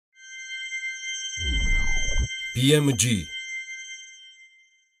BMG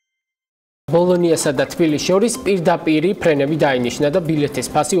ბოლონიასა და თბილისში შორის პირდაპირი ფრენები დაინიშნა და ბილეთის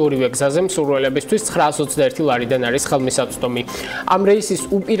ფასი ორივე გზაზე მსურველებისთვის 921 ლარიდან არის ხელმისაწვდომი. Ამ რეისის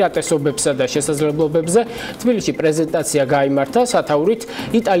უპირატესობებსა და შესაძლებლობებზე თბილისში პრეტენტაცია გაიმართა სათაურით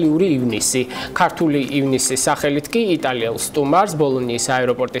იტალიური ივნისი. ქართული ივნისის სახელით კი იტალიელ სტუმარს ბოლონიის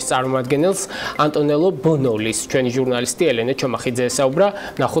აეროპორტის წარმომადგენელს ანტონელო ბონოლის ჩვენი ჟურნალისტი ელენე ჩომახიძე ესაუბრა,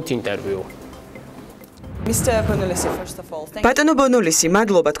 ნახოთ ინტერვიუ. ბატონო ბონოლისი,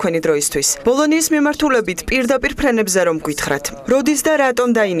 მადლობა თქვენი დროისთვის. ბოლონიის მიმართულებით პირდაპირ ფრენებზე რომ გითხრათ. როდის და რატომ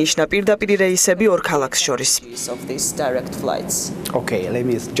დაინიშნა პირდაპირი რეისები ორ ქალაქს შორის?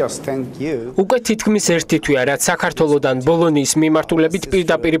 უკვე თითქმის ერთი თვეა, რაც საქართველოდან ბოლონიის მიმართულებით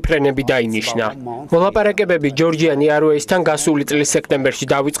პირდაპირი ფრენები დაინიშნა. მოლაპარაკებები ჯორჯიანი აროესთან გასული წლის სექტემბერში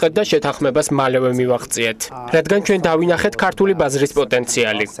დავიწყეთ და შეთანხმებას მალევე მივაღწიეთ. რადგან ჩვენ დავინახეთ ქართული ბაზრის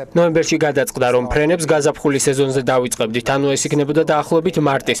პოტენციალი. ნოემბერში გადაწყდა, რომ ფრენებს გაზაფხული სეზონზე დავიწყებდით, ანუ ეს იქნებოდა დაახლოებით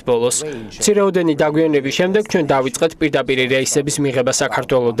მარტის ბოლოს. მცირეოდენი დაგვიანების შემდეგ ჩვენ დავიწყეთ პირდაპირი რეისების მიღება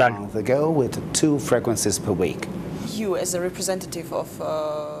საქართველოდან.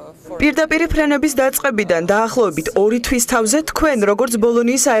 პირდაპირი ფრენების დაწყებიდან დაახლოებით 2 თვის თავზე თქვენ, როგორც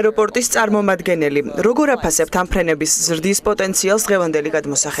ბოლონიის აეროპორტის წარმომადგენელი, როგორ აფასებთ ამ ფრენების ზრდის პოტენციალს დღევანდელი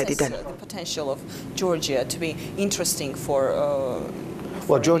გადმოსახედიდან?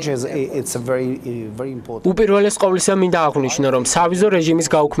 უპირველეს ყოვლისა მინდა აღვნიშნო, რომ სავიზო რეჟიმის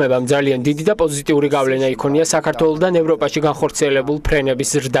გაუქმებამ ძალიან დიდი და პოზიტიური გავლენა იქონია საქართველოდან ევროპაში განხორციელებულ ფრენების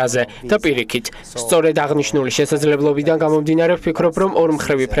ზრდაზე და პირიქით. სწორედ აღნიშნული შესაძლებლობიდან გამომდინარე ვფიქრობ, რომ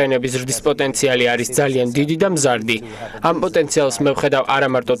ორმხრივი ფრენების ზრდის პოტენციალი არის ძალიან დიდი და მზარდი. ამ პოტენციალს მევხედავ არა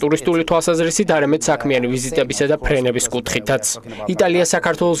მარტო ტურისტული თვალსაზრისით, არამედ საქმიანი ვიზიტებისა და ფრენების კუთხითაც. იტალია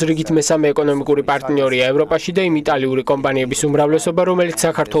საქართველოს რიგით მესამე ეკონომიკური პარტნიორია ევროპაში და იმ იტალიური კომპანიების უმრავლესობა, რომელიც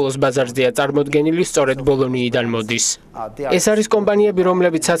საქართველოს ბაზარზეა წარმოდგენილი, სწორედ ბოლონიიდან მოდის. ეს არის კომპანიები,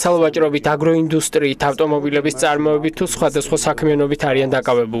 რომლებიც საცალო ვაჭრობით, აგროინდუსტრიით, ავტომობილების წარმოებით თუ სხვადასხვა საქმიანობით არიან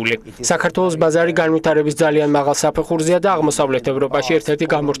დაკავებული. საქართველოს ბაზარი განვითარების ძალიან მაღალ საფეხურზეა და აღმოსავლეთ ევროპაში ერთ-ერთი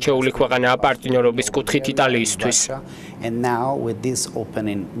გამორჩეული ქვეყანაა პარტნიორობის კუთხით იტალიისთვის.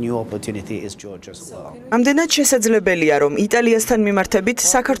 ამდენად შესაძლებელია, რომ იტალიასთან მიმართებით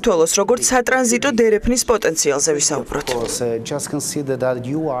საქართველოს როგორც სატრანზიტო დერეფნის პოტენციალზე ვისაუბროთ.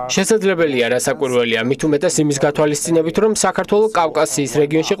 შესაძლებელია, რასაკვირველია, მით უმეტეს იმის გათვალისწინებით, რომ საქართველო კავკასიის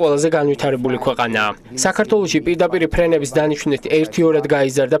რეგიონში ყველაზე განვითარებული ქვეყანაა. საქართველოში პირდაპირი ფრენების დანიშვნით ერთიორად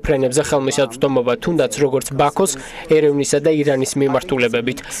გაიზარდა ფრენებზე ხელმისაწვდომობა, თუნდაც როგორც ბაქოს, ერევნისა და ირანის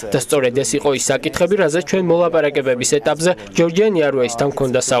მიმართულებებით. და სწორედ ეს იყო ის საკითხები, რაზეც ჩვენ მოლაპარაკებების ეტაპზე ჯორჯიანი აროესთან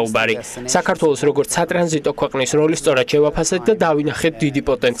ჰქონდა საუბარი. საქართველოს როგორც სატრანზიტო ქვეყნის როლი სწორად შევაფასეთ და დავინახეთ დიდი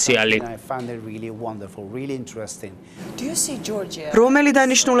პოტენციალი. რომელი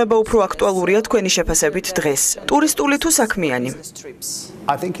დანიშნულება უფრო აქტუალურია თქვენი შეფასებით დღეს? ტურისტული თუ საქმიანი?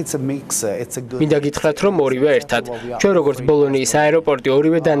 მინდა გითხრათ, რომ ორივე ერთად. ჩვენ როგორც ბოლონიის აეროპორტი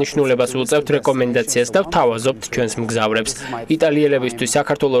ორივე დანიშნულებას ვუწევთ რეკომენდაციას და ვთავაზობთ ჩვენს მგზავრებს. იტალიელებისთვის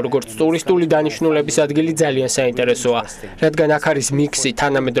საქართველო როგორც ტურისტული დანიშნულების ადგილი ძალიან საინტერესოა, რადგან აქ არის მიქსი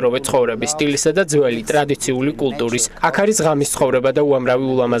თანამედროვე ცხოვრების სტილისა და ძველი ტრადიციული კულტურის. აქ არის ღამის ცხოვრება და უამრავი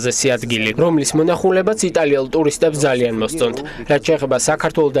ულამაზესი ადგილი, რომლის მონახულებაც იტალიელ ტურისტებს ძალიან მოსწონთ. რაც შეეხება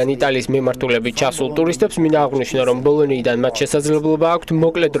საქართველოდან იტალიის მიმართულებით ჩასულ ტურისტებს, მინდა აღვნიშნო, რომ ბოლონიიდან მათ შესაძლებლობა აქვთ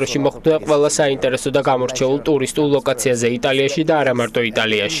მოკლე დროში მოხვდა ყველა საინტერესო და გამორჩეულ ტურისტულ ლოკაციაზე იტალიაში და არა მარტო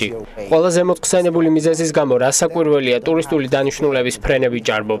იტალიაში. ყველაზე მოხსენებული მიზეზის გამო რასაკვირველია, ტურისტული დანიშნულების ფრენები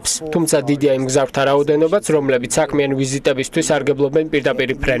ჭარბობს. თუმცა დიდია იმ მგზავრთა რაოდენობაც, რომლებიც საქმიანი ვიზიტებისთვის სარგებლობენ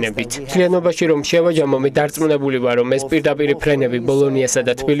პირდაპირი ფრენებით. მთლიანობაში რომ შევაჯამო, მე დარწმუნებული ვარ, რომ ეს პირდაპირი ფრენები ბოლონიასა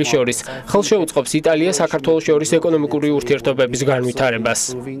და თბილისში შორის ხელშეუწყობს იტალიას საქართველოს შორის ეკონომიკური ურთიერთობების განვითარებას.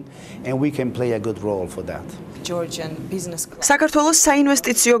 საქართველოს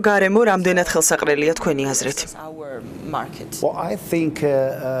საინვესტიციო გარემო რამდენად ხელსაყრელია თქვენი აზრით?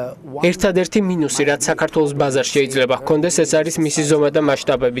 ერთადერთი მინუსი, რაც საქართველოს ბაზარს შეიძლება ჰქონდეს, ეს არის მისი ზომა და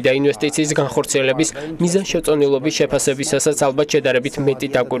მასშტაბები და ინვესტიციის განხორციელების მიზანშეწონილობის შეფასებისასაც ალბათ შედარებით მეტი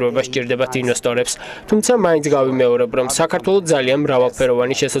დაკვირვება სჭირდებათ ინვესტორებს. თუმცა მაინც გავიმეორებ, რომ საქართველო ძალიან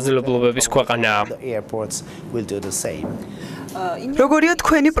მრავალფეროვანი შესაძლებლობების ქვეყანაა. როგორია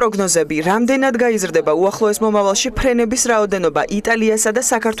თქვენი პროგნოზები? რამდენად გაიზრდება უახლოეს მომავალში ფრენების რაოდენობა იტალიასა და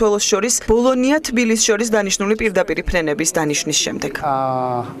საქართველოს შორის ბოლონია-თბილისს შორის დანიშნული პირდაპირი ფრენების დანიშნის შემდეგ?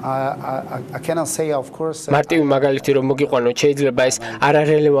 მარტივი მაგალითი რომ მოგიყვანოთ, შეიძლება ეს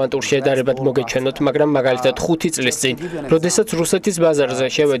არარელევანტურ შედარებად მოგეჩვენოთ, მაგრამ მაგალითად 5 წლის წინ, როდესაც რუსეთის ბაზარზე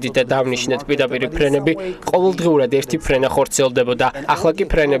შევედით და დავნიშნეთ პირდაპირი ფრენები, ყოველდღიურად ერთი ფრენა ხორციელდებოდა. ახლა კი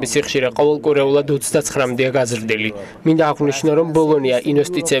ფრენების სიხშირე ყოველკვირეულად 29-მდეა გაზრდილი. მინდა აღვნიშნო, დაინიშნა, რომ ბოლონია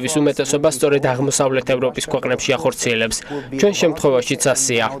ინვესტიციების უმეტესობას სწორედ აღმოსავლეთ ევროპის ქვეყნებში ახორციელებს. Ჩვენ შემთხვევაშიც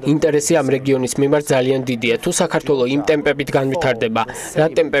ასეა. ინტერესი ამ რეგიონის მიმართ ძალიან დიდია. თუ საქართველო იმ ტემპებით განვითარდება, რა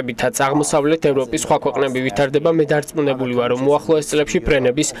ტემპებითაც აღმოსავლეთ ევროპის სხვა ქვეყნები ვითარდება, მე დარწმუნებული ვარ, რომ უახლოეს წლებში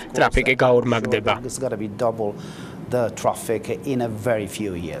ფრენების ტრაფიკი გაორმაგდება.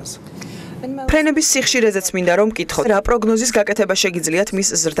 ფრენების სიხშირეზეც მინდა რომ მკითხოთ, რა პროგნოზის გაკეთება შეგიძლიათ მის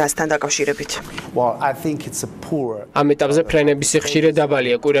ზრდასთან დაკავშირებით. ამ ეტაპზე ფრენების სიხშირე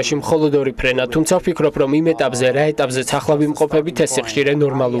დაბალია, კვირაში მხოლოდ 2 ფრენა, თუმცა ვფიქრობ, რომ იმ ეტაპზე, რა ეტაპზეც ახლა ვიმყოფებით, ეს სიხშირე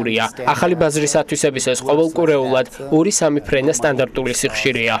ნორმალურია. ახალი ბაზრის ათვისებისას ყოველკვირეულად 2-3 ფრენა სტანდარტული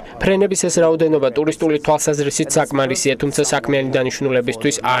სიხშირეა. ფრენების ეს რაოდენობა ტურისტული თვალსაზრისით საკმარისია, თუმცა საქმიანი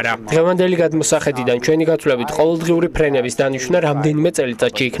დანიშნულებისთვის არა. დღევანდელი გადმოსახედიდან ჩვენი გაცვლებით ყოველდღიური ფრენების დანიშვნა რამდენიმე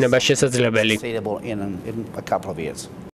წელიწადში იქნება შესაძლებელი.